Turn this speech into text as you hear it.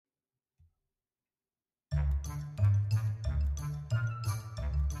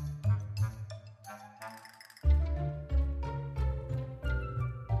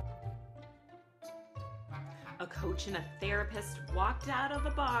coach and a therapist walked out of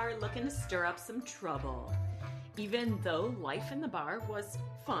a bar looking to stir up some trouble. Even though life in the bar was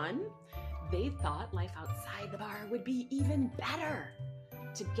fun, they thought life outside the bar would be even better.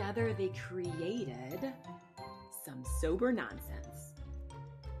 Together, they created some sober nonsense.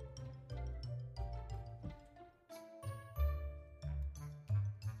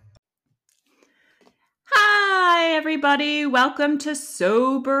 Hi, everybody. Welcome to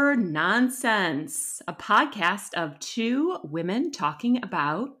Sober Nonsense, a podcast of two women talking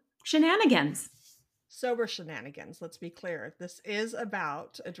about shenanigans. Sober shenanigans, let's be clear. This is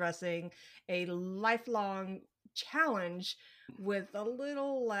about addressing a lifelong challenge with a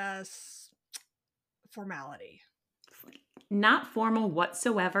little less formality. Not formal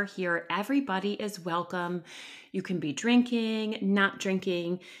whatsoever here. Everybody is welcome. You can be drinking, not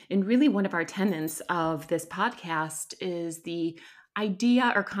drinking. And really, one of our tenets of this podcast is the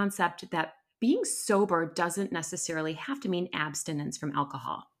idea or concept that being sober doesn't necessarily have to mean abstinence from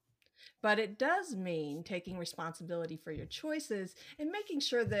alcohol. But it does mean taking responsibility for your choices and making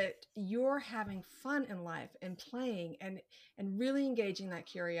sure that you're having fun in life and playing and really engaging that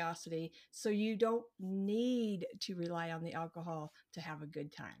curiosity so you don't need to rely on the alcohol to have a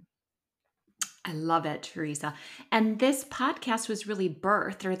good time. I love it, Teresa. And this podcast was really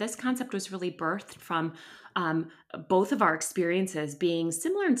birthed, or this concept was really birthed from both of our experiences being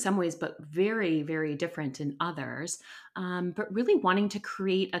similar in some ways, but very, very different in others. But really wanting to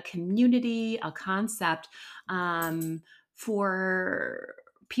create a community, a concept for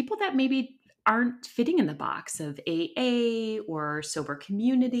people that maybe aren't fitting in the box of AA or sober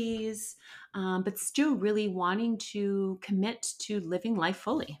communities, but still really wanting to commit to living life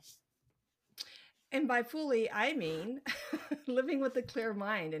fully. And by fully, I mean living with a clear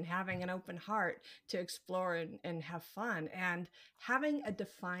mind and having an open heart to explore and have fun and having a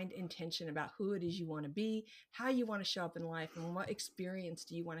defined intention about who it is you want to be, how you want to show up in life, and what experience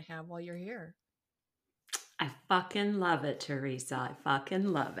do you want to have while you're here. I fucking love it, Teresa. I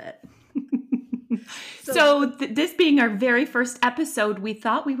fucking love it. So this being our very first episode, we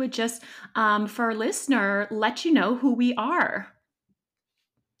thought we would just, for our listener, let you know who we are.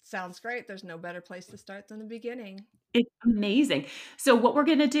 Sounds great. There's no better place to start than the beginning. It's amazing. So what we're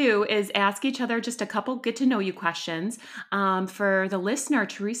going to do is ask each other just a couple get to know you questions. For the listener,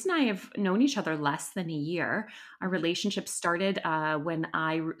 Teresa and I have known each other less than a year. Our relationship started when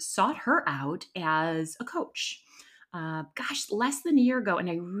I sought her out as a coach. Less than a year ago. And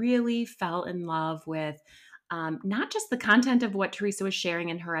I really fell in love with not just the content of what Teresa was sharing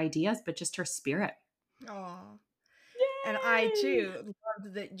and her ideas, but just her spirit. Aww. And I too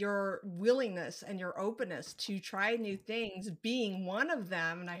loved that your willingness and your openness to try new things being one of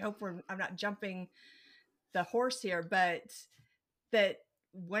them. And I hope I'm not jumping the horse here, but that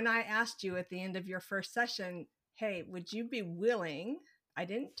when I asked you at the end of your first session, hey, would you be willing? I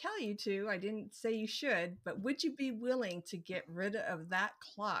didn't tell you to, I didn't say you should, but would you be willing to get rid of that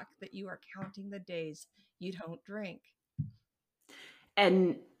clock that you are counting the days you don't drink?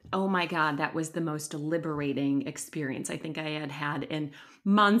 And oh my God, that was the most liberating experience I think I had had in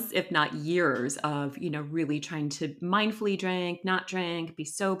months, if not years, of, really trying to mindfully drink, not drink, be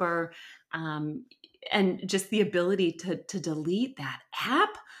sober. And just the ability to delete that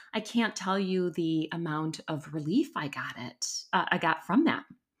app. I can't tell you the amount of relief I got from that.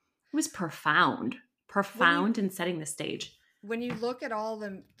 It was profound in setting the stage. When you look at all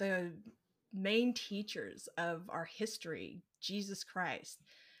the main teachers of our history, Jesus Christ,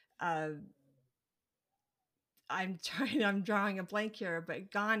 I'm drawing a blank here,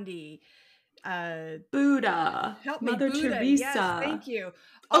 but Gandhi, Buddha, help me, Mother Buddha. Teresa. Yes, thank you.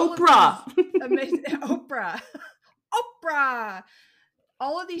 Oprah. Amazing. Oprah.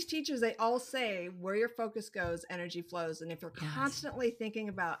 All of these teachers, they all say where your focus goes, energy flows. And if you're constantly thinking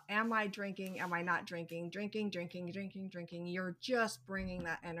about, am I drinking? Am I not drinking? Drinking, you're just bringing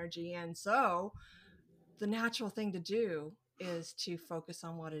that energy in. So the natural thing to do is to focus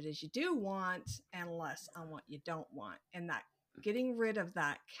on what it is you do want and less on what you don't want. And that getting rid of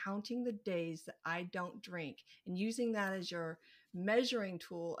that, counting the days that I don't drink and using that as your measuring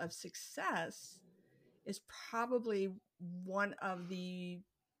tool of success is probably one of the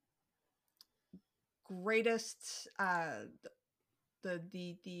greatest,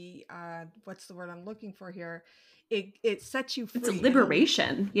 what's the word I'm looking for here, it sets you It's a free.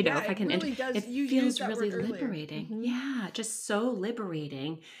 liberation, Yeah, if I it can really does. it You used feels that really word earlier. liberating. Yeah, just so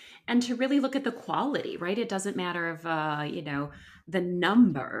liberating. And to really look at the quality, right? It doesn't matter of, the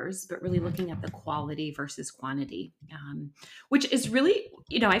numbers, but really looking at the quality versus quantity, which is really,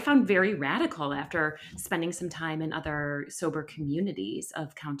 I found very radical after spending some time in other sober communities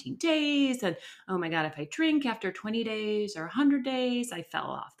of counting days and, oh my God, if I drink after 20 days or 100 days, I fell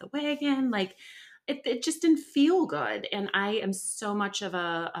off the wagon. Like, it just didn't feel good. And I am so much of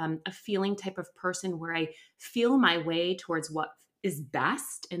a feeling type of person where I feel my way towards what is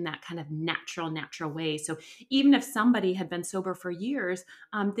best in that kind of natural way. So even if somebody had been sober for years,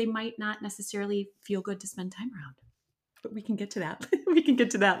 they might not necessarily feel good to spend time around. But we can get to that. We can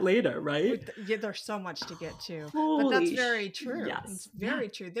get to that later, right? Yeah, there's so much to get to, but that's very true. It's Yes. Yeah. very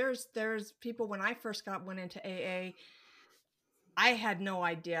true. There's people, when I first went into AA, I had no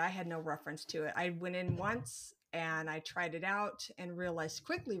idea. I had no reference to it. I went in once and I tried it out and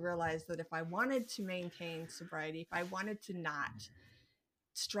quickly realized that if I wanted to maintain sobriety, if I wanted to not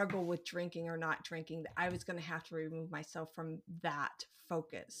struggle with drinking or not drinking, I was going to have to remove myself from that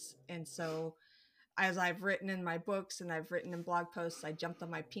focus. And so, as I've written in my books and I've written in blog posts, I jumped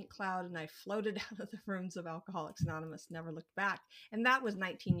on my pink cloud and I floated out of the rooms of Alcoholics Anonymous, never looked back. And that was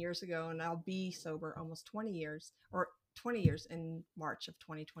 19 years ago. And I'll be sober almost 20 years, or 20 years in March of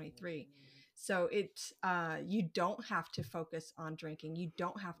 2023. So you don't have to focus on drinking. You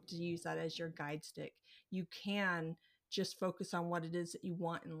don't have to use that as your guide stick. You can just focus on what it is that you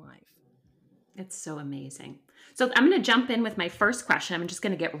want in life. It's so amazing. So I'm going to jump in with my first question. I'm just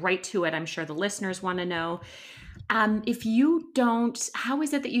going to get right to it. I'm sure the listeners want to know. If you don't, how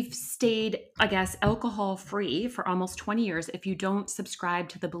is it that you've stayed, I guess, alcohol free for almost 20 years if you don't subscribe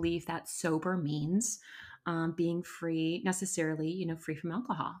to the belief that sober means being free, necessarily, free from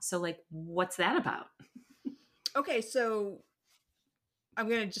alcohol? So, like, what's that about? Okay, so I'm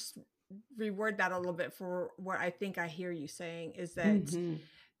going to just reword that a little bit for what I think I hear you saying is that Hmm.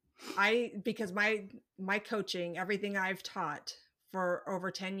 because my coaching, everything I've taught for over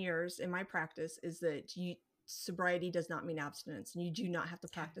 10 years in my practice is that sobriety does not mean abstinence, and you do not have to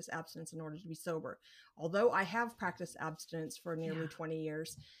Okay. practice abstinence in order to be sober. Although I have practiced abstinence for nearly Yeah. 20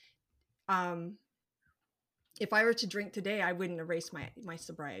 years, um, if I were to drink today, I wouldn't erase my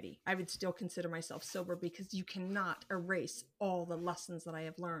sobriety. I would still consider myself sober, because you cannot erase all the lessons that I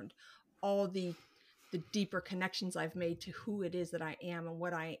have learned, all the deeper connections I've made to who it is that I am and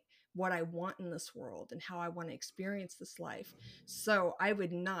what I want in this world and how I want to experience this life. So I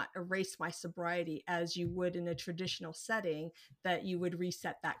would not erase my sobriety as you would in a traditional setting, that you would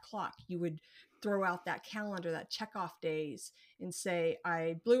reset that clock. You would throw out that calendar, that check off days, and say,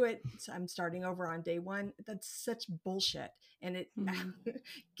 I blew it, so I'm starting over on day one. That's such bullshit. And it Mm,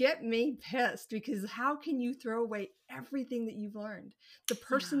 get me pissed, because how can you throw away everything that you've learned, the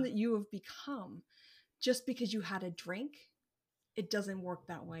person yeah. that you have become, just because you had a drink? It doesn't work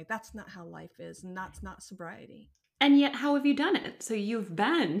that way. That's not how life is, and that's not sobriety. And yet, how have you done it? So you've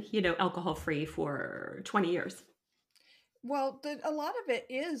been, alcohol free for 20 years. Well, a lot of it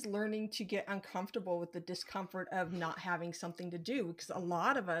is learning to get uncomfortable with the discomfort of not having something to do, because a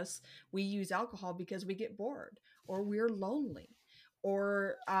lot of us, we use alcohol because we get bored, or we're lonely,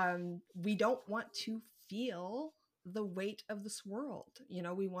 or we don't want to feel the weight of this world.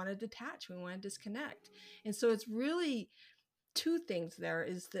 We want to detach, we want to disconnect. And so it's really two things there,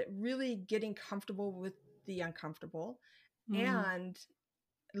 is that really getting comfortable with the uncomfortable, Mm, and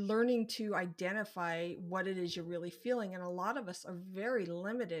learning to identify what it is you're really feeling. And a lot of us are very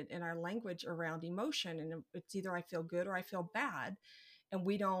limited in our language around emotion, and it's either I feel good or I feel bad, and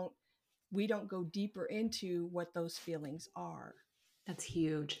we don't go deeper into what those feelings are. that's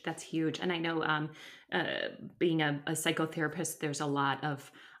huge. That's huge. And I know, uh, being a psychotherapist, there's a lot of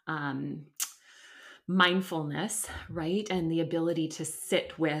um, mindfulness, right? And the ability to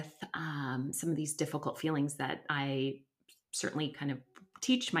sit with some of these difficult feelings that I certainly kind of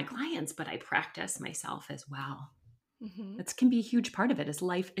teach my clients, but I practice myself as well. Hmm. That can be a huge part of it, is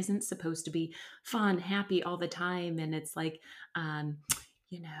life isn't supposed to be fun, happy all the time. And it's like, um,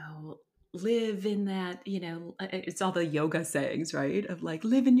 you know, live in that, it's all the yoga sayings, right? Of like,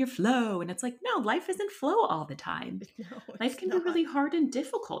 live in your flow. And it's like, no, life isn't flow all the time. No, Life it's can be not. really hard and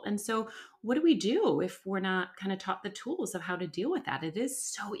difficult. And so, what do we do if we're not kind of taught the tools of how to deal with that? It is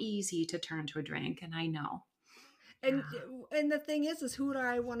so easy to turn to a drink. And I know. and and the thing is who do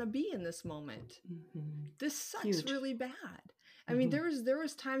I want to be in this moment? Hmm. This sucks Huge. really bad. I mean, Hmm. there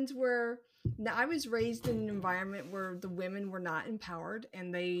was times where, now, I was raised in an environment where the women were not empowered,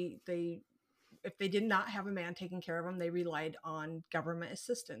 and they if they did not have a man taking care of them, they relied on government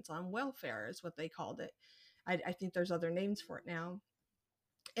assistance, on welfare is what they called it. I think there's other names for it now.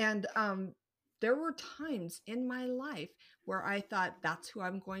 And there were times in my life where I thought that's who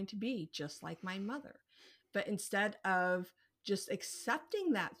I'm going to be, just like my mother. But instead of just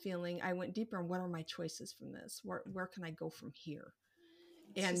accepting that feeling, I went deeper and what are my choices from this? Where can I go from here?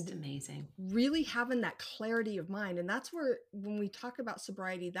 It's just And amazing. really having that clarity of mind. And that's where, when we talk about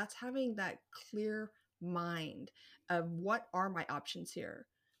sobriety, that's having that clear mind of what are my options here,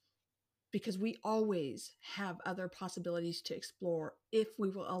 because we always have other possibilities to explore if we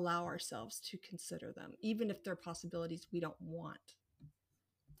will allow ourselves to consider them, even if they're possibilities we don't want.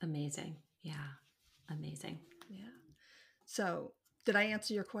 Amazing. Yeah. Amazing. Yeah. So, did I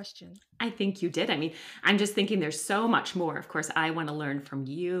answer your question? I think you did. I mean, I'm just thinking there's so much more. Of course, I want to learn from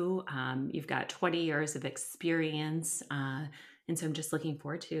you. You've got 20 years of experience. And so I'm just looking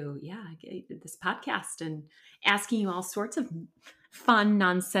forward to, this podcast and asking you all sorts of fun,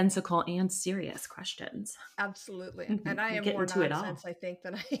 nonsensical, and serious questions. Absolutely. And I We'll am get more into it nonsense, all. I think,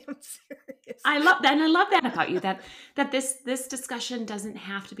 than I am serious. I love that, and I love that about you. That this discussion doesn't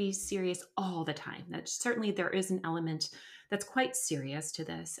have to be serious all the time. That certainly there is an element that's quite serious to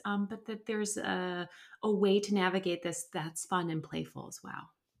this, but that there's a way to navigate this that's fun and playful as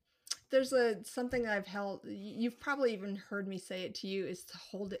well. There's something that I've held, you've probably even heard me say it to you, is to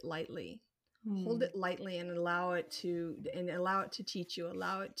hold it lightly. Hold Hmm. it lightly and allow it to teach you,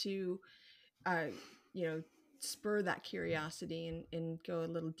 allow it to uh, you know, spur that curiosity and go a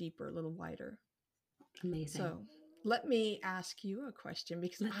little deeper, a little wider. Amazing. So let me ask you a question,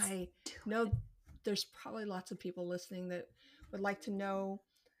 because Let's I do know it. there's probably lots of people listening that would like to know,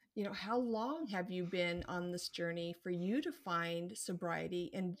 how long have you been on this journey for you to find sobriety,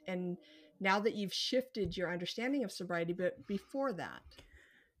 and now that you've shifted your understanding of sobriety, but before that?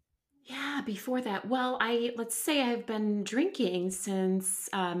 Yeah, before that, well, let's say I've been drinking since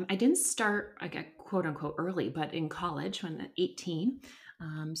I didn't start, I got quote unquote early, but in college when at 18.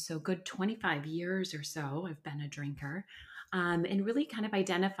 So good 25 years or so, I've been a drinker, and really kind of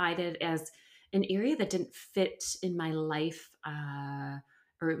identified it as an area that didn't fit in my life,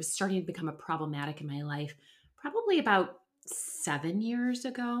 or it was starting to become a problematic in my life, probably about 7 years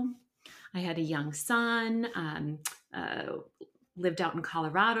ago. I had a young son. Uh, Lived out in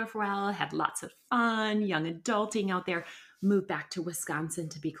Colorado for a while, had lots of fun, young adulting out there, moved back to Wisconsin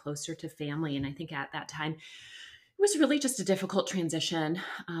to be closer to family. And I think at that time, it was really just a difficult transition.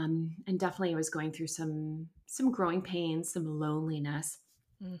 And definitely I was going through some growing pains, some loneliness.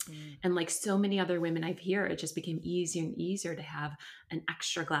 Mm-hmm. And like so many other women I've heard, it just became easier and easier to have an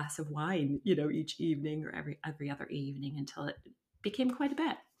extra glass of wine, each evening or every other evening until it became quite a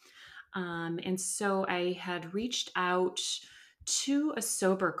bit. And so I had reached out to a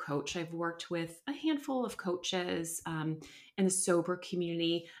sober coach. I've worked with a handful of coaches in the sober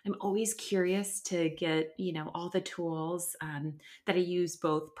community. I'm always curious to get, all the tools that I use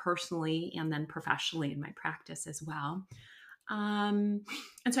both personally and then professionally in my practice as well. Um,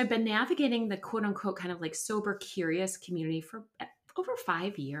 and so I've been navigating the quote unquote kind of like sober curious community for over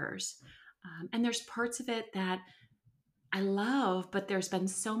 5 years. And there's parts of it that I love, but there's been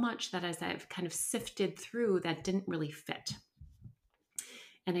so much that as I've kind of sifted through that didn't really fit.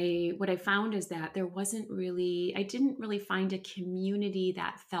 And what I found is that I didn't really find a community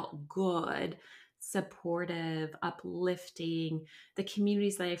that felt good, supportive, uplifting. The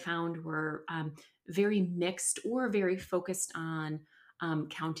communities that I found were very mixed or very focused on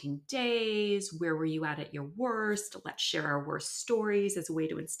counting days. Where were you at your worst? Let's share our worst stories as a way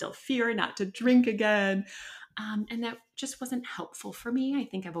to instill fear not to drink again. And that just wasn't helpful for me. I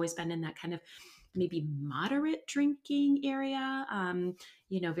think I've always been in that kind of maybe moderate drinking area,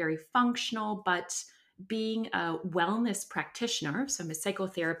 very functional, but being a wellness practitioner, so I'm a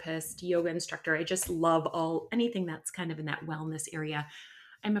psychotherapist, yoga instructor. I just love anything that's kind of in that wellness area.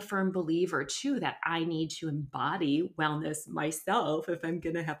 I'm a firm believer too that I need to embody wellness myself if I'm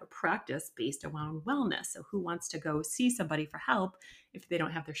going to have a practice based around wellness. So who wants to go see somebody for help if they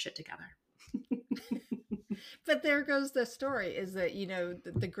don't have their shit together? But there goes the story, is that,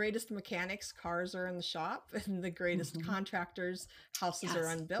 the greatest mechanics' cars are in the shop, and the greatest Mhm. contractors' houses are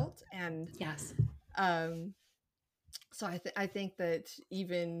Yes. unbuilt. And Yes. um, so I think that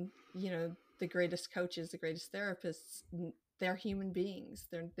even, the greatest coaches, the greatest therapists, they're human beings.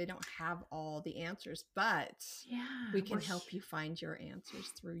 They don't have all the answers, but we Yeah. can help you find your answers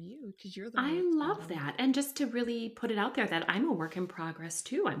through you, because you're the one I that's been love down the that. road. And just to really put it out there that I'm a work in progress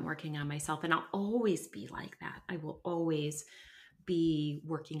too. I'm working on myself and I'll always be like that. I will always be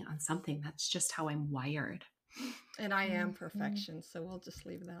working on something. That's just how I'm wired. And I am Mhm. perfection, so we'll just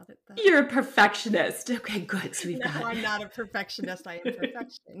leave that at that. You're a perfectionist. Okay, good. So we've No, got I'm not a perfectionist. I am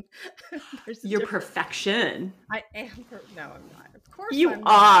perfection. There's a your difference. perfection. I am no, I'm not. Of course You I'm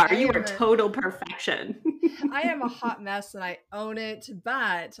not. are. You are total perfection. I am a hot mess and I own it,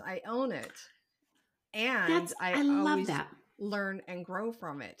 but I own it. And I I love always that. learn and grow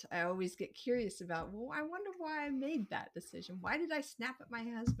from it. I always get curious about, well, I wonder why I made that decision. Why did I snap at my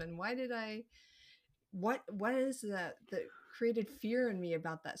husband? Why did I what is that created fear in me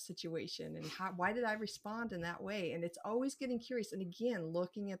about that situation, and why did I respond in that way? And it's always getting curious, and again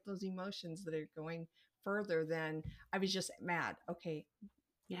looking at those emotions that are going further than I was just mad. Okay,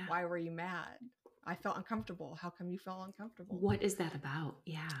 Yeah. why were you mad? I felt uncomfortable. How come you felt uncomfortable? What is that about?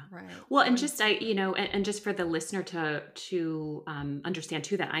 Yeah. Right, Well, and going just deeper. and just for the listener to understand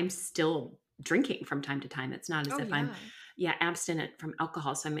too that I'm still drinking from time to time. It's not as Oh if I'm, yeah, yeah, abstinent from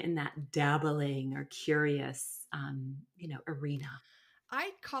alcohol. So I'm in that dabbling or curious, arena.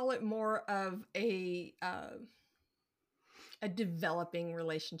 I call it more of a developing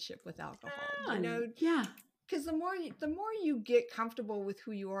relationship with alcohol, Fun. Yeah. because the more you get comfortable with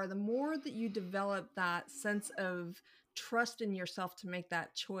who you are, the more that you develop that sense of trust in yourself to make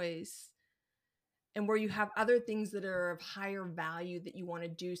that choice, and where you have other things that are of higher value that you want to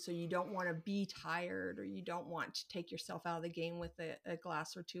do, so you don't want to be tired, or you don't want to take yourself out of the game with a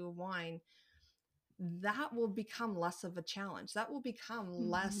glass or two of wine. That will become less of a challenge. That will become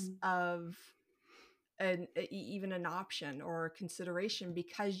less Mhm. of even an option or a consideration,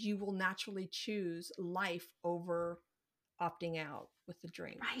 because you will naturally choose life over opting out with the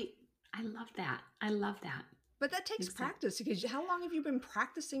drink. Right. I love that. I love that. But that takes Exactly. practice, because how long have you been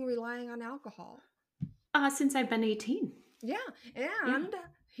practicing relying on alcohol? Since I've been 18. Yeah, Yeah. and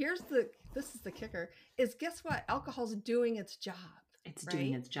this is the kicker, is guess what? Alcohol's doing its job, It's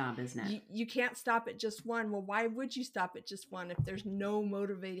doing right? its job, isn't it? You can't stop at just one. Well, why would you stop at just one if there's no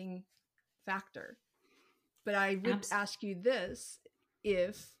motivating factor? But I would Abs- ask you this: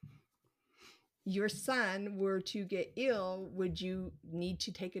 if your son were to get ill, would you need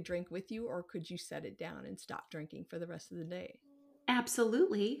to take a drink with you, or could you set it down and stop drinking for the rest of the day?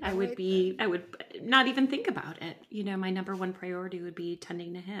 Absolutely. All right, then. I would not even think about it. My number one priority would be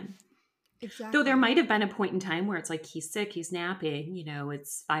tending to him. Though there Exactly. might have been a point in time where it's like he's sick, he's napping,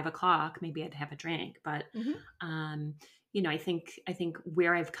 it's 5 o'clock, maybe I'd have a drink. But Hmm. um, I think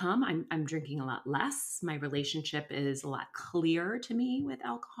where I've come, I'm drinking a lot less. My relationship is a lot clearer to me with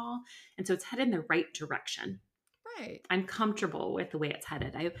alcohol. And so it's headed in the right direction. Right. I'm comfortable with the way it's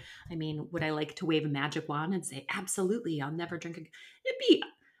headed. I mean, would I like to wave a magic wand and say, absolutely, I'll never drink again? It'd be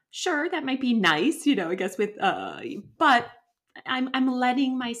sure that might be nice, I guess but I'm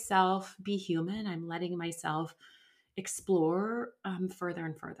letting myself be human. I'm letting myself explore further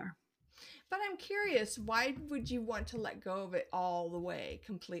and further. But I'm curious, why would you want to let go of it all the way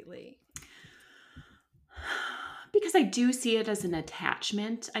completely? Because I do see it as an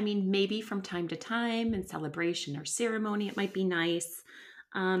attachment. I mean, maybe from time to time in celebration or ceremony, it might be nice.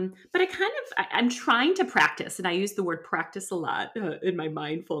 But I'm trying to practice, and I use the word practice a lot in my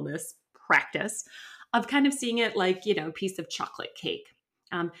mindfulness practice of kind of seeing it like, a piece of chocolate cake.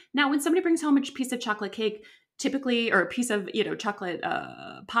 Now, when somebody brings home a piece of chocolate cake, typically, or a piece of, chocolate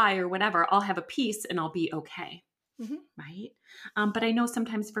pie or whatever, I'll have a piece and I'll be okay. Hmm. Right. But I know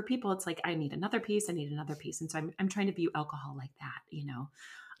sometimes for people, it's like, I need another piece. I need another piece. And so I'm trying to view alcohol like that,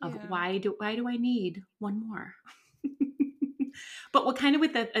 of Yeah. why do I need one more? But what kind of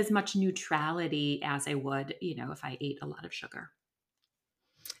with as much neutrality as I would, if I ate a lot of sugar.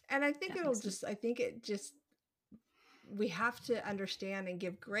 And I think That makes sense. I think it just, we have to understand and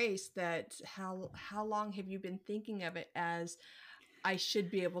give grace that how long have you been thinking of it as, I should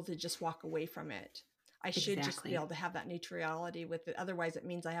be able to just walk away from it. I should just be Exactly. able to have that neutrality with it. Otherwise, it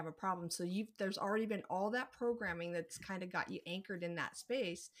means I have a problem. So there's already been all that programming that's kind of got you anchored in that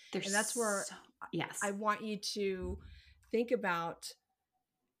space, There's and that's where so, I yes. want you to think about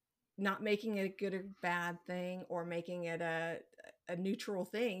not making it a good or bad thing, or making it a neutral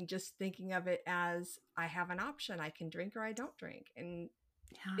thing. Just thinking of it as, I have an option. I can drink or I don't drink, and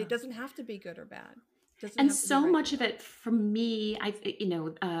it Yeah. doesn't have to be good or bad. It doesn't And have to be so right or much of wrong. it for me,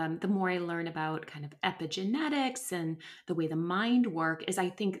 the more I learn about kind of epigenetics and the way the mind work is, I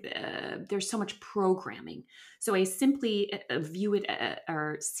think there's so much programming. So I simply view it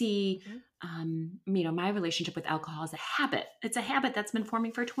or see, Hmm. my relationship with alcohol as a habit. It's a habit that's been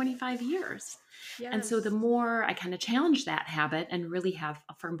forming for 25 years. And so the Yes. more I kind of challenge that habit and really have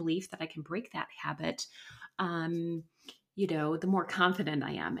a firm belief that I can break that habit, um, the more confident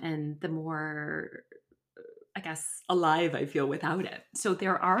I am and the more I guess, alive I feel without it. So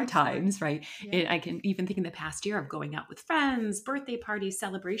there are Excellent. times, right? Yeah. I can even think in the past year of going out with friends, birthday parties,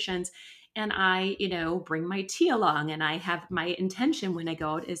 celebrations, and I, bring my tea along, and I have my intention when I go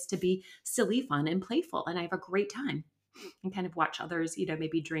out is to be silly, fun, and playful, and I have a great time and kind of watch others,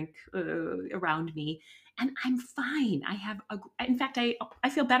 maybe drink around me. And I'm fine. In fact, I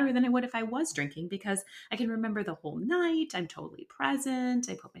feel better than I would if I was drinking because I can remember the whole night. I'm totally present.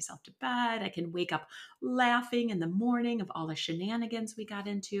 I put myself to bed. I can wake up laughing in the morning of all the shenanigans we got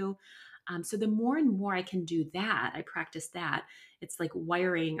into. So the more and more I can do that, I practice that. It's like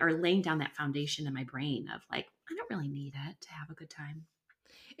wiring or laying down that foundation in my brain of like, I don't really need it to have a good time.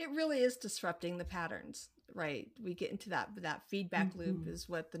 It really is disrupting the patterns, right? We get into that feedback loop Mhm. is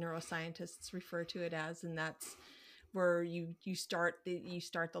what the neuroscientists refer to it as, and that's where you start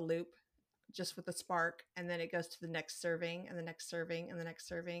the loop just with a spark, and then it goes to the next serving and the next serving and the next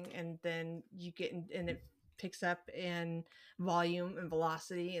serving, and then you get in, and it picks up in volume and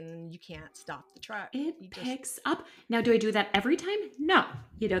velocity, and then you can't stop the truck. You It just picks up. Now, do I do that every time? No.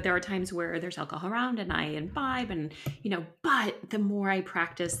 There are times where there's alcohol around and I imbibe and, but the more I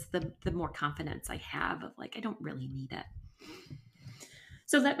practice, the more confidence I have of like, I don't really need it.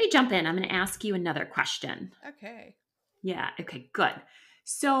 So let me jump in. I'm going to ask you another question. okay. Yeah. Okay, good.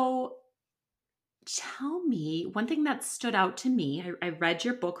 So tell me one thing that stood out to me. I read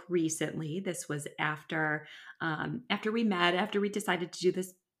your book recently. This was after we met, after we decided to do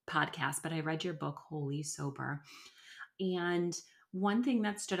this podcast, but I read your book, Holy Sober. And one thing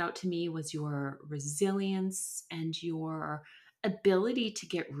that stood out to me was your resilience and your ability to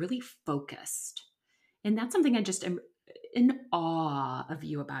get really focused. And that's something I just am in awe of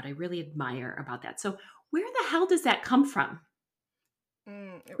you about. I really admire about that. So, where the hell does that come from?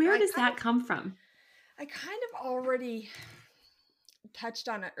 Mm, Where does that come from? I kind of already touched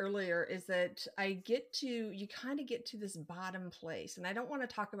on it earlier, is that you kind of get to this bottom place, and I don't want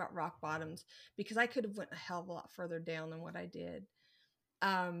to talk about rock bottoms because I could have went a hell of a lot further down than what I did.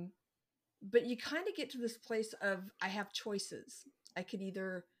 Um, but you kind of get to this place of I have choices. I could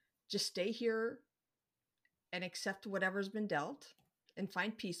either just stay here and accept whatever's been dealt and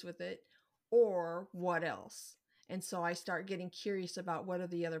find peace with it, or what else? And so I start getting curious about what are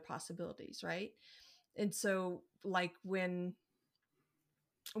the other possibilities, right? And so like when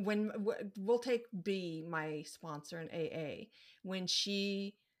we'll take B, my sponsor in AA, when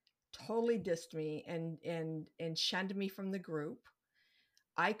she totally dissed me and shunned me from the group,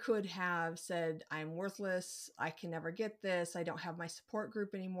 I could have said, I'm worthless, I can never get this, I don't have my support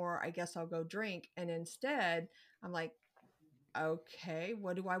group anymore, I guess I'll go drink. And instead I'm like, okay,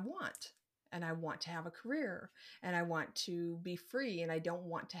 what do I want? And I want to have a career, and I want to be free, and I don't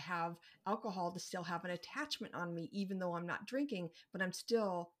want to have alcohol to still have an attachment on me, even though I'm not drinking, but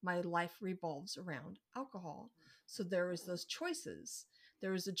my life revolves around alcohol. So there was those choices.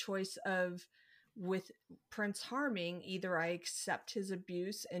 There was a choice of, with Prince harming, either I accept his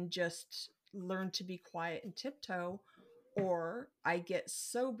abuse and just learn to be quiet and tiptoe, or I get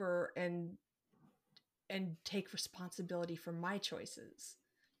sober and take responsibility for my choices.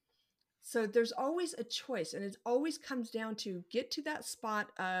 So there's always a choice, and it always comes down to get to that spot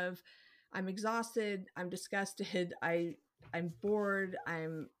of I'm exhausted, I'm disgusted, I'm bored,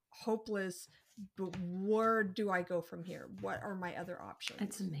 I'm hopeless, but where do I go from here? What are my other It's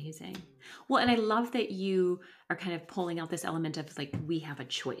options? amazing. Well, and I love that you are kind of pulling out this element of like, we have a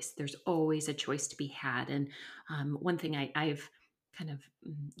choice. There's always a choice to be had. And one thing I've kind of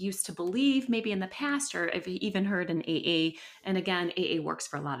used to believe maybe in the past, or I've even heard in AA, and again, AA works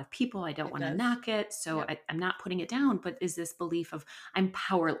for a lot of people. I don't It want to does. knock it. So Yep. I'm not putting it down, but is this belief of I'm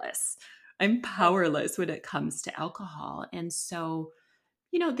powerless. I'm Oh, powerless when it comes to alcohol. And so,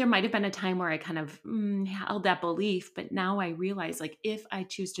 there might have been a time where I kind of held that belief, but now I realize like if I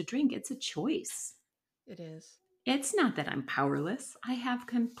choose to drink, it's a choice. it is. It's not that I'm powerless. I have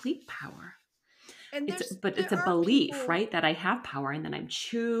complete power. And But it's there a are belief, people right? That I have power and that I'm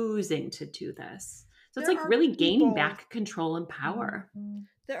choosing to do this. So it's there like are really gaining people back control and power.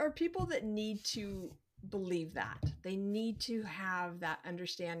 there are people that need to believe that. They need to have that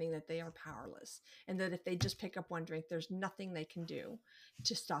understanding that they are powerless, and that if they just pick up one drink, there's nothing they can do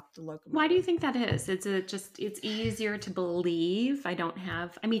to stop the Why do you locomotive. think that is? It's easier to believe. I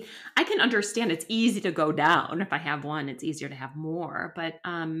mean, I can understand it's easy to go down. If I have one, it's easier to have more. But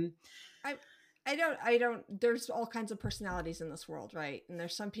I I don't there's all kinds of personalities in this world, right? And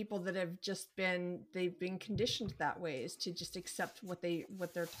there's some people that they've been conditioned that way, is to just accept what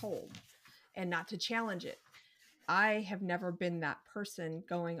they're told and not to challenge it. I have never been that person,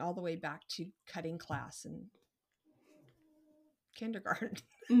 going all the way back to cutting class in kindergarten.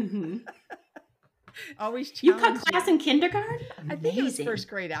 mhm. Always You cut class in challenging. kindergarten? I think it was first Amazing.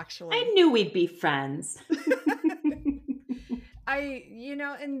 grade, I actually. knew we'd be friends.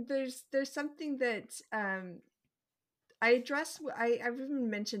 And there's something that I address. I've even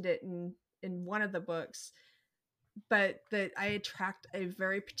mentioned it in one of the books, but that I attract a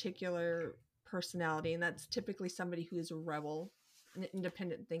very particular personality, and that's typically somebody who is a rebel, an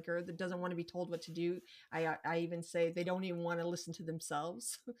independent thinker that doesn't want to be told what to do. I even say they don't even want to listen to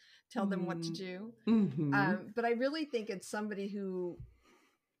themselves tell them what to Mm. do. Mhm. But I really think it's somebody who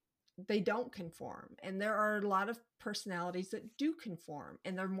they don't conform, and there are a lot of personalities that do conform,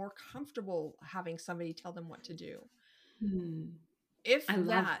 and they're more comfortable having somebody tell them what to do. Mm. If I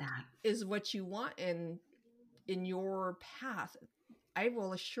love that that. is what you want in your path, I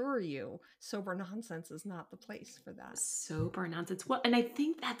will assure you sober nonsense is not the place for that. Sober nonsense. Well, and I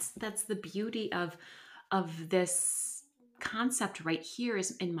think that's the beauty of this concept right here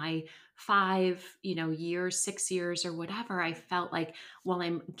is in my 5, years, 6 years or whatever, I felt like while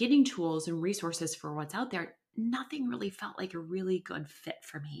I'm getting tools and resources for what's out there, nothing really felt like a really good fit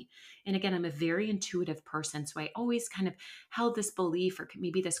for me. And again, I'm a very intuitive person, so I always kind of held this belief or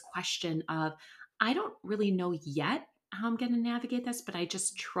maybe this question of I don't really know yet how I'm going to navigate this, but I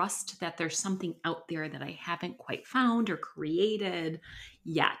just trust that there's something out there that I haven't quite found or created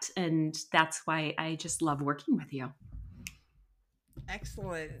yet. And that's why I just love working with you.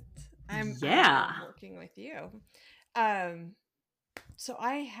 Excellent. I love Yeah. working with you. Um, so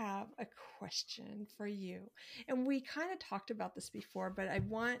I have a question for you, and we kind of talked about this before, but I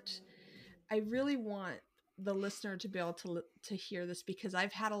really want the listener to be able to hear this, because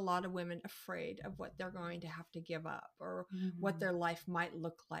I've had a lot of women afraid of what they're going to have to give up, or what Mhm. their life might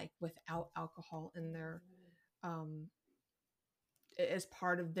look like without alcohol in their um, as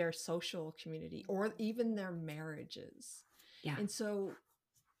part of their social community, or even their marriages. Yeah. And so,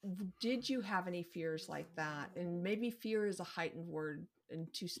 did you have any fears like that? And maybe fear is a heightened word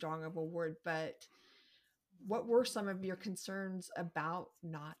and too strong of a word, but what were some of your concerns about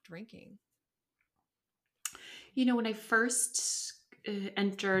not drinking? When I first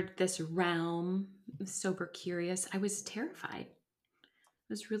entered this realm, sober curious, I was terrified.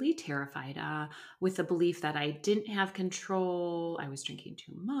 Was really terrified with the belief that I didn't have control. I was drinking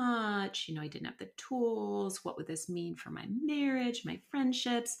too much. I didn't have the tools. What would this mean for my marriage, my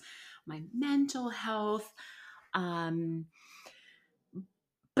friendships, my mental health? Um,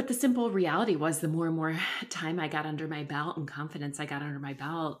 but the simple reality was the more and more time I got under my belt and confidence I got under my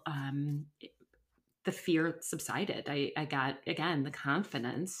belt, the fear subsided. I got, again, the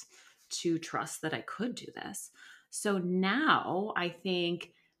confidence to trust that I could do this. So now I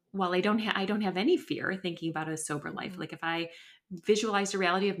think, while I don't have any fear thinking about a sober life. Mm-hmm. Like if I visualize the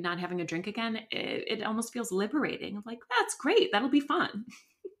reality of not having a drink again, it almost feels liberating. I'm like, that's great. That'll be fun.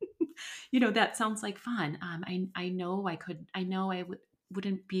 That sounds like fun. I know I know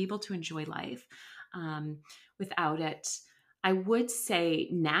wouldn't be able to enjoy life um, without it. I would say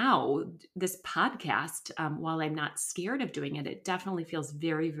now, this podcast, while I'm not scared of doing it, it definitely feels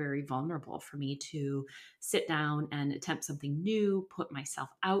very, very vulnerable for me to sit down and attempt something new, put myself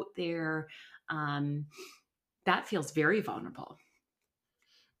out there. Um, that feels very vulnerable.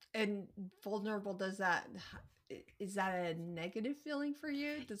 And vulnerable, is that a negative feeling for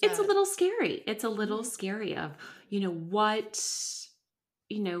you? Does It's a that little scary. It's a little Mhm. scary of, what,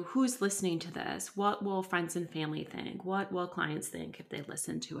 who's listening to this? What will friends and family think? What will clients think if they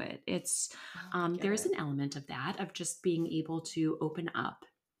listen to it? Oh, I get There's it. an element of that, of just being able to open up.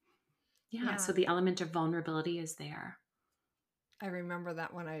 Yeah. So Yeah. the element of vulnerability is there. I remember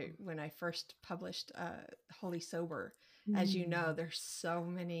that when I first published Holy Sober. As you know, Mm. there's so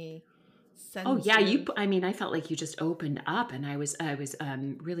many Oh yeah, sensitive. I mean, I felt like you just opened up, and I was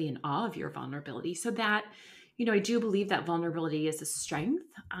really in awe of your vulnerability. So that, I do believe that vulnerability is a strength.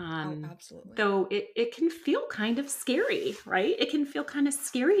 Oh, absolutely. Though it can feel kind of scary, right? It can feel kind of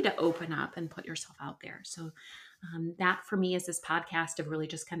scary to open up and put yourself out there. So that for me is this podcast of really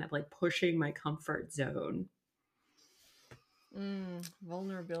just kind of like pushing my comfort zone.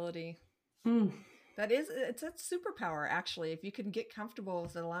 Vulnerability. Mm, It's a superpower, actually, if you can get comfortable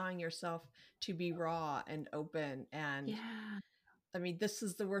with allowing yourself to be raw and open. And yeah. I mean, this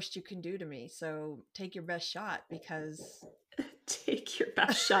is the worst you can do to me, so take your best shot, because Take your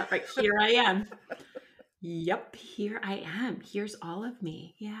best shot. Right here I am. Yep, here I am. Here's all of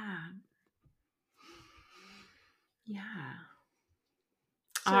me. Yeah. Yeah.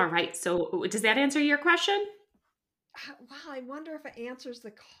 All so right. So does that answer your question? wow, I wonder if it answers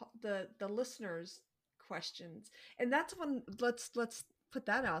the listeners' questions. And that's when let's put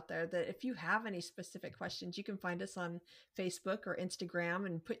that out there, that if you have any specific questions, you can find us on Facebook or Instagram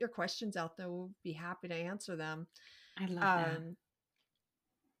and put your questions out there. We'll be happy to answer them. I love that. Um,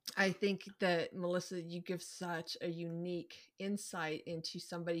 I think that, Melissa, you give such a unique insight into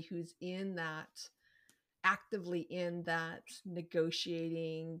somebody who's in that, actively in that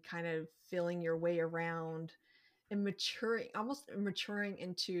negotiating, kind of feeling your way around and maturing, almost maturing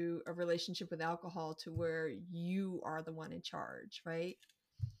into a relationship with alcohol to where you are the one in charge, right?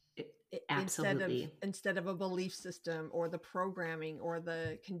 Instead of Absolutely. a belief system or the programming or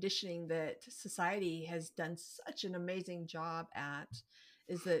the conditioning that society has done such an amazing job at,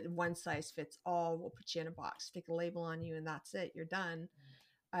 is that one size fits all. We'll put you in a box, stick a label on you, and that's it, you're done.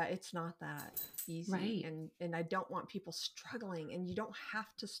 It's not that easy, Right. and I don't want people struggling, and you don't have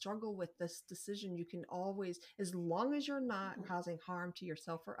to struggle with this decision. You can always, as long as you're not causing harm to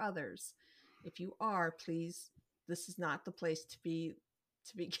yourself or others. If you are, please, this is not the place to be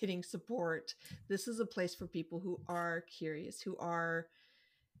getting support. This is a place for people who are curious, who are,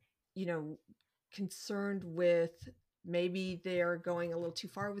 you know, concerned with, maybe they're going a little too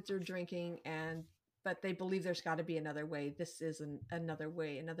far with their drinking, and but they believe there's got to be another way. This is another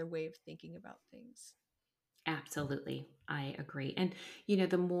way, another way of thinking about things. Absolutely. I agree. And,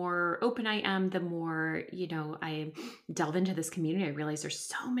 the more open I am, the more, I delve into this community, I realize there's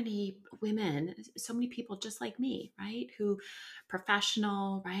so many women, so many people just like me, right? Who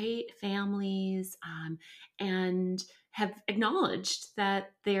professional, right? Families, and have acknowledged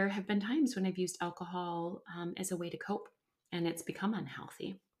that there have been times when I've used alcohol as a way to cope and it's become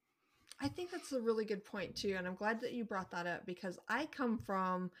unhealthy. I think that's a really good point too, and I'm glad that you brought that up, because I come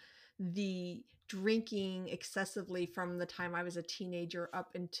from the drinking excessively from the time I was a teenager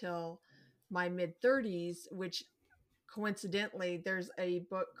up until my mid 30s, which coincidentally, there's a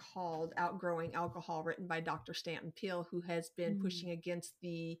book called Outgrowing Alcohol, written by Dr. Stanton Peele, who has been Mm. pushing against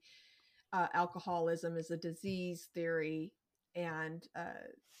the alcoholism as a disease theory, and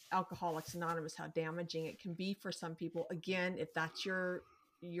Alcoholics Anonymous, how damaging it can be for some people. Again, if that's your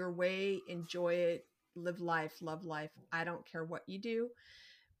way, enjoy it, live life, love life. I don't care what you do,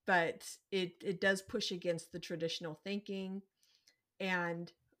 but it does push against the traditional thinking. And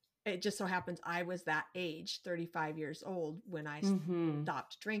it just so happens I was that age, 35 years old, when I Mm-hmm.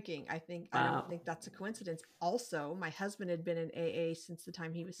 stopped drinking. I don't Wow. think that's a coincidence. Also, my husband had been in AA since the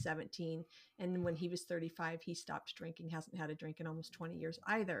time he was 17, and when he was 35, he stopped drinking. Hasn't had a drink in almost 20 years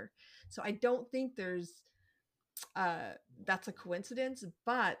either. So I don't think there's uh that's a coincidence.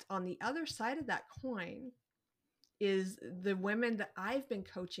 But on the other side of that coin is the women that I've been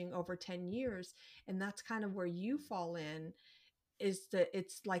coaching over 10 years, and that's kind of where you fall in, is that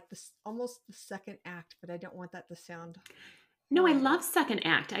it's like this, almost the second act, but I don't want that to sound No, I love horrible. second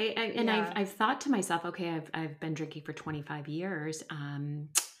act. And I've Yeah. I've thought to myself, okay, I've been drinking for 25 years.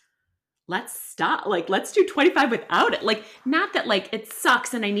 Let's stop. Like, let's do 25 without it. Like, not that like it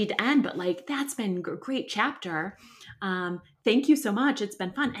sucks and I need to end, but like that's been a great chapter. Thank you so much. It's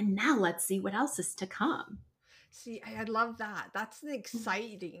been fun. And now let's see what else is to come. See, I love that. That's the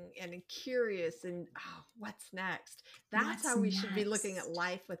exciting and curious, and oh, what's next? That's What's how we should be looking at next?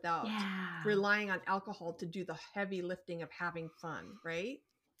 life, without Yeah, relying on alcohol to do the heavy lifting of having fun, right?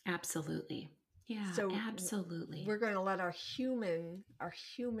 absolutely. Yeah, So absolutely. we're going to let our human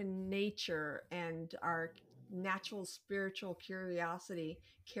nature and our natural spiritual curiosity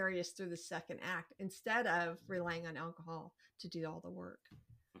carry us through the second act, instead of relying on alcohol to do all the work.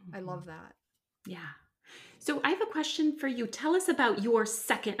 I Mhm. love that. Yeah. So I have a question for you. Tell us about your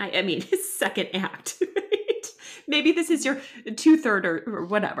second, I mean, second act, right? Maybe this is your two-third or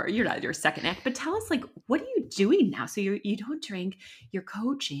whatever. You're not your second act, but tell us like, what are you doing now? So you don't drink, you're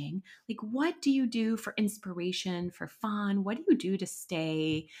coaching. Like, what do you do for inspiration, for fun? What do you do to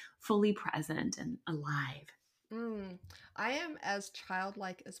stay fully present and alive? Mm, I am as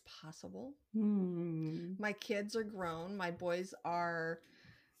childlike as possible. Hmm. My kids are grown. My boys are,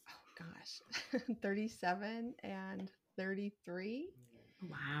 oh gosh, 37 and 33.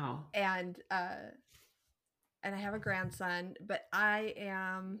 Wow. And I have a grandson, but I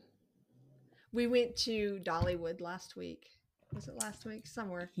am, we went to Dollywood last week. Was it last week?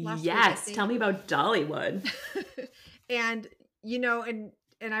 Somewhere. Last week, I Yes. Tell think. me about Dollywood. And you know, and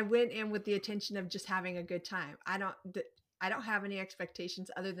I went in with the intention of just having a good time. I don't have any expectations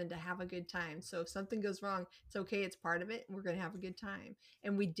other than to have a good time. So if something goes wrong, it's okay. It's part of it. And we're going to have a good time.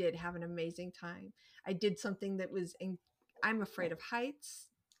 And we did have an amazing time. I did something that was I'm afraid of heights.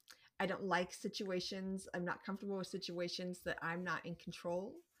 I don't like situations. I'm not comfortable with situations that I'm not in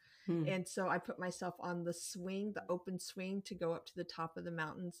control. Hmm. And so I put myself on the swing, the open swing, to go up to the top of the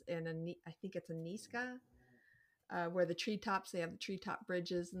mountains in I think it's a Niska. where the treetops, they have the treetop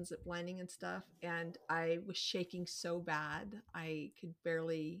bridges and zip lining and stuff. And I was shaking so bad. I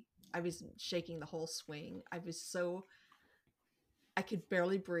was shaking the whole swing. I could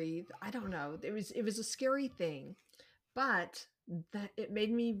barely breathe. I don't know. It was a scary thing, but that it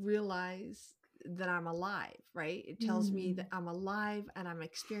made me realize that I'm alive, right? It tells me that Mm. I'm alive and I'm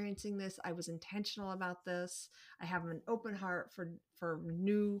experiencing this. I was intentional about this. I have an open heart for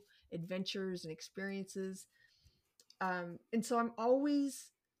new adventures and experiences. And so I'm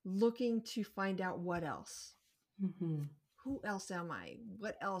always looking to find out what else. Mm-hmm. Who else am I?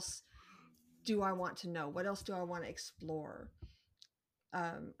 What else do I want to know? What else do I want to explore?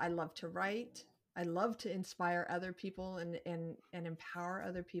 I love to write. I love to inspire other people and empower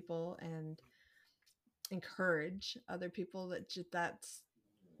other people and encourage other people. That's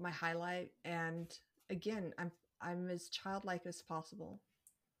my highlight. And again, I'm as childlike as possible.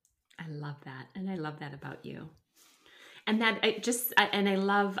 I love that. And I love that about you. And that and I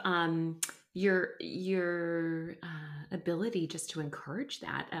love your ability just to encourage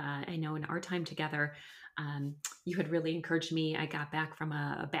that. I know in our time together, you had really encouraged me. I got back from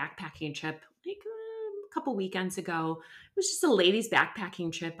a backpacking trip like a couple weekends ago. It was just a ladies'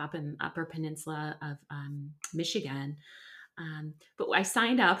 backpacking trip up in Upper Peninsula of Michigan. But I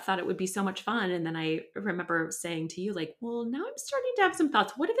signed up, thought it would be so much fun. And then I remember saying to you, like, well, now I'm starting to have some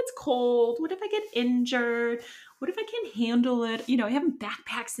thoughts. What if it's cold? What if I get injured? What if I can't handle it? You know, I haven't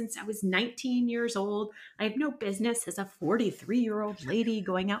backpacked since I was 19 years old. I have no business as a 43-year-old lady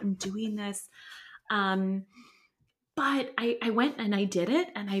going out and doing this. Um, but I went and I did it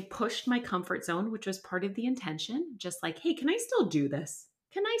and I pushed my comfort zone, which was part of the intention. Just like, hey, can I still do this?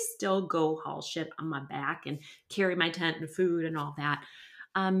 Can I still go haul shit on my back and carry my tent and food and all that?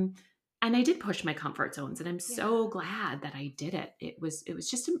 Um, and I did push my comfort zones, and I'm Yeah. so glad that I did it. It was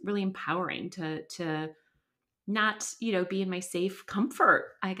just really empowering to not, be in my safe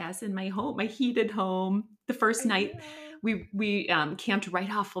comfort, I guess, in my home, my heated home. The first I night know. we camped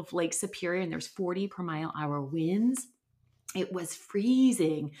right off of Lake Superior, and there's 40 per mile hour winds. It was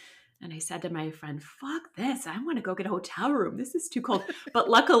freezing. And I said to my friend, fuck this. I want to go get a hotel room. This is too cold.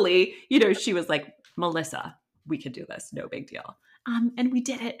 But luckily, she was like, Melissa, we could do this. No big deal. And we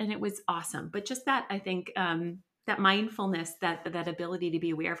did it, and it was awesome. But just that, I think, that mindfulness, that ability to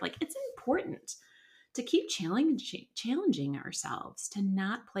be aware of, like, it's important to keep challenging ourselves, to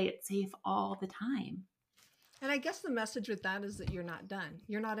not play it safe all the time. And I guess the message with that is that you're not done.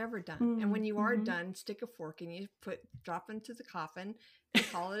 You're not ever done. And when you are Mm-hmm. done, stick a fork in you, drop into the coffin, and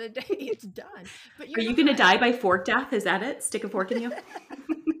call it a day. It's done. But Are you're you going to not. die by fork death? Is that it? Stick a fork in you? That's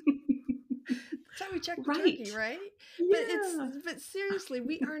how we check the Right. turkey, right? Yeah. But seriously,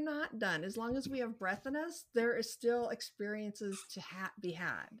 we are not done. As long as we have breath in us, there is still experiences to be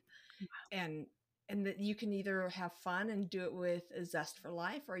had, and that you can either have fun and do it with a zest for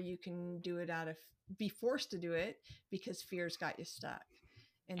life, or you can do it be forced to do it because fear's got you stuck.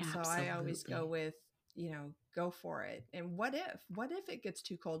 And so I always go Absolutely. with, go for it. And what if it gets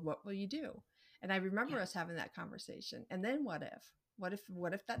too cold? What will you do? And I remember Yeah. us having that conversation. And then what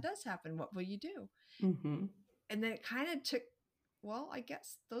if that does happen? What will you do? Hmm. And then it kind of took, well, I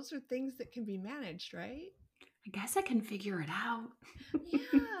guess those are things that can be managed, right? I guess I can figure it out.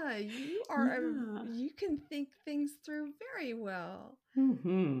 Yeah, Yeah. you can think things through very well.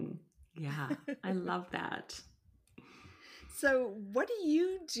 Hmm. Yeah. I love that. So, what do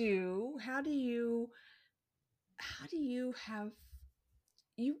you do? How do you have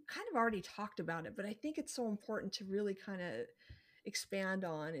you kind of already talked about it, but I think it's so important to really kind of expand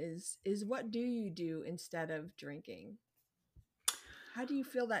on is what do you do instead of drinking? How do you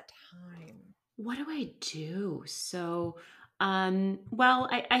feel that time? What do I do? So, well,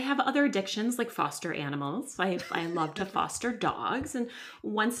 I have other addictions like foster animals. I love to foster dogs, and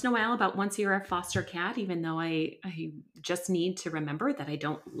once in a while, about once a year, I foster cat. Even though I just need to remember that I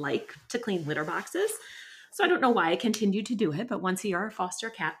don't like to clean litter boxes, so I don't know why I continue to do it. But once a year, I foster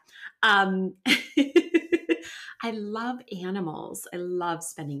cat. Um, I love animals. I love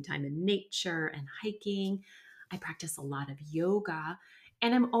spending time in nature and hiking. I practice a lot of yoga,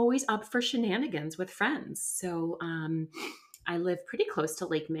 and I'm always up for shenanigans with friends. So I live pretty close to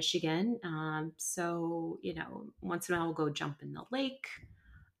Lake Michigan. So, once in a while I'll go jump in the lake.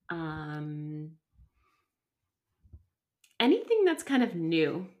 Um, Anything that's kind of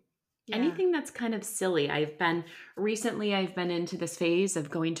new, Yeah. anything that's kind of silly. I've been into this phase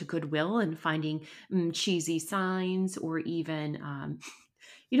of going to Goodwill and finding cheesy signs, or even,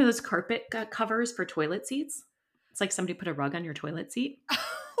 those carpet covers for toilet seats. It's like somebody put a rug on your toilet seat.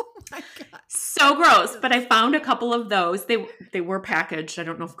 Oh my god. So gross, but I Yes. found a couple of those. They were packaged. I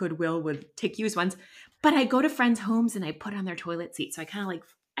don't know if Goodwill would take used ones, But I go to friends' homes and I put on their toilet seat. So I kind of like,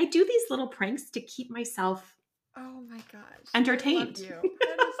 I do these little pranks to keep myself Oh my gosh. I love entertained. you.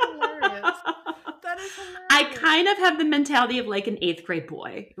 That is hilarious. That is I hilarious. kind of have the mentality of like an eighth grade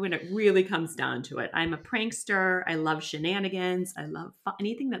boy when it really comes down to it. I'm a prankster. I love shenanigans. I love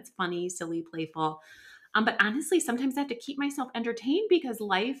anything that's funny, silly, playful. But honestly, sometimes I have to keep myself entertained because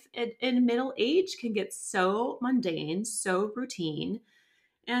life in middle age can get so mundane, so routine,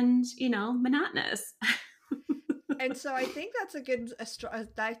 and monotonous. And so I think that's a good,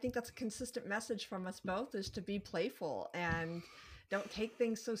 I think that's a consistent message from us both, is to be playful and don't take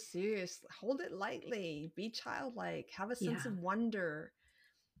things so serious. Hold it lightly, be childlike, have a sense Yeah, of wonder.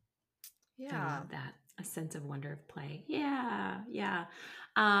 I Yeah. love that. A sense of wonder of play. Yeah, yeah.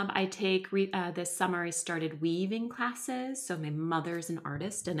 I take this summer. I started weaving classes. So my mother's an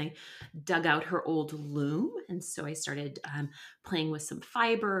artist, and I dug out her old loom, and so I started playing with some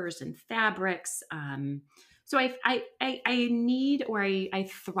fibers and fabrics. So I need, or I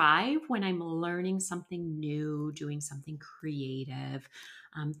thrive when I'm learning something new, doing something creative.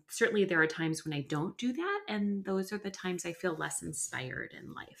 Certainly, there are times when I don't do that, and those are the times I feel less inspired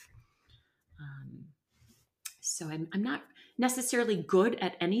in life. Um, so I'm not necessarily good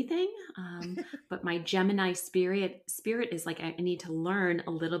at anything, but my Gemini spirit is like I need to learn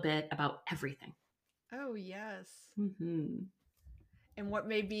a little bit about everything. Oh, yes. Hmm. And what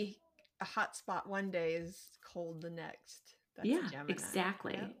may be a hot spot one day is cold the next. That's a Yeah, Gemini.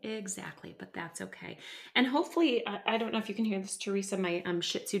 Yep. exactly. But that's okay. And hopefully, I don't know if you can hear this, Teresa. My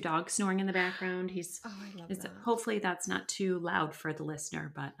Shih Tzu dog snoring in the background. Oh, I love that. Hopefully that's not too loud for the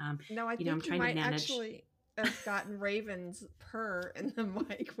listener. But No, I I'm think you trying to might manage. actually have gotten Raven's purr in the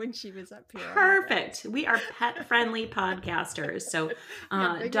mic when she was up here. I love that. Perfect. We are pet friendly podcasters. So, Yeah,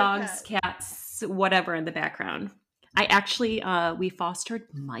 bring your dogs, pet. cats, whatever in the background. I actually, we fostered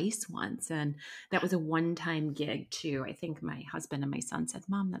mice once, and that was a one time gig too. I think my husband and my son said,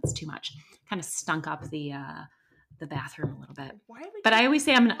 "Mom, that's too much." Kind of stunk up the bathroom a little bit. Why would But you I always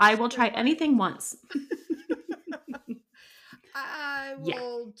say, I will foster try anything mice? once. I Yeah.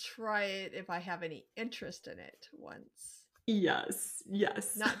 will try it if I have any interest in it once. Yes.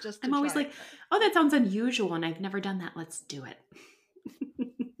 Yes. Not just to I'm always try like, it, though. oh, that sounds unusual, and I've never done that. Let's do it.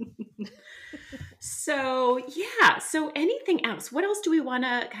 So, yeah. So, anything else? What else do we want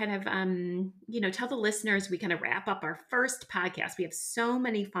to kind of, tell the listeners? We kind of wrap up our first podcast. We have so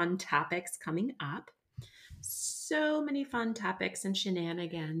many fun topics coming up, so many fun topics and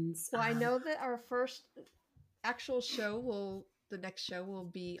shenanigans. Well, I know that our first actual show the next show will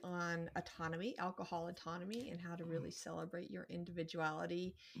be on autonomy, alcohol autonomy, and how to really celebrate your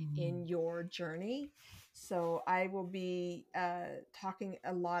individuality Mm, in your journey. So I will be talking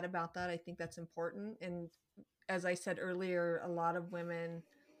a lot about that. I think that's important. And as I said earlier, a lot of women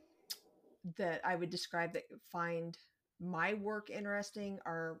that I would describe that find my work interesting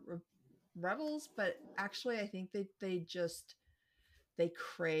are rebels, but actually I think that they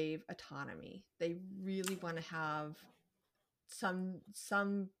crave autonomy. They really want to have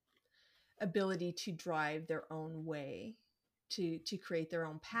some ability to drive their own way, to create their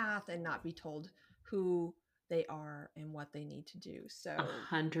own path and not be told who they are and what they need to do. So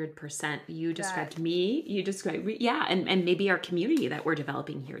 100%. You that described me. You described, yeah, and maybe our community that we're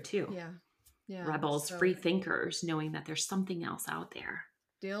developing here too. yeah. Yeah. Rebels, free So thinkers, knowing that there's something else out there.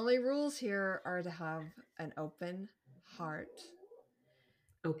 the only rules here are to have an open heart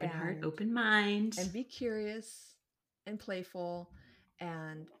Open heart, and open mind. be curious and playful.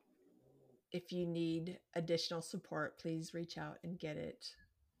 And if you need additional support, please reach out and get it.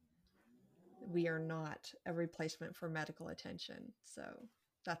 We are not a replacement for medical attention. So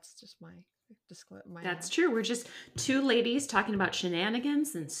that's just my That's true. We're just two ladies talking about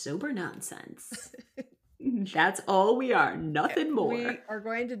shenanigans and sober nonsense. That's all we are, nothing more. we are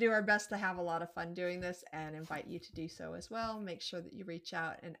going to do our best to have a lot of fun doing this and invite you to do so as well. Make sure that you reach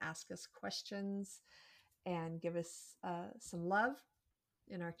out and ask us questions and give us some love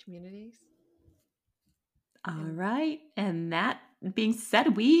in our communities. All And right. And that being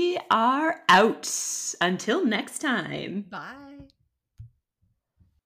said, we are out. Until next time. bye.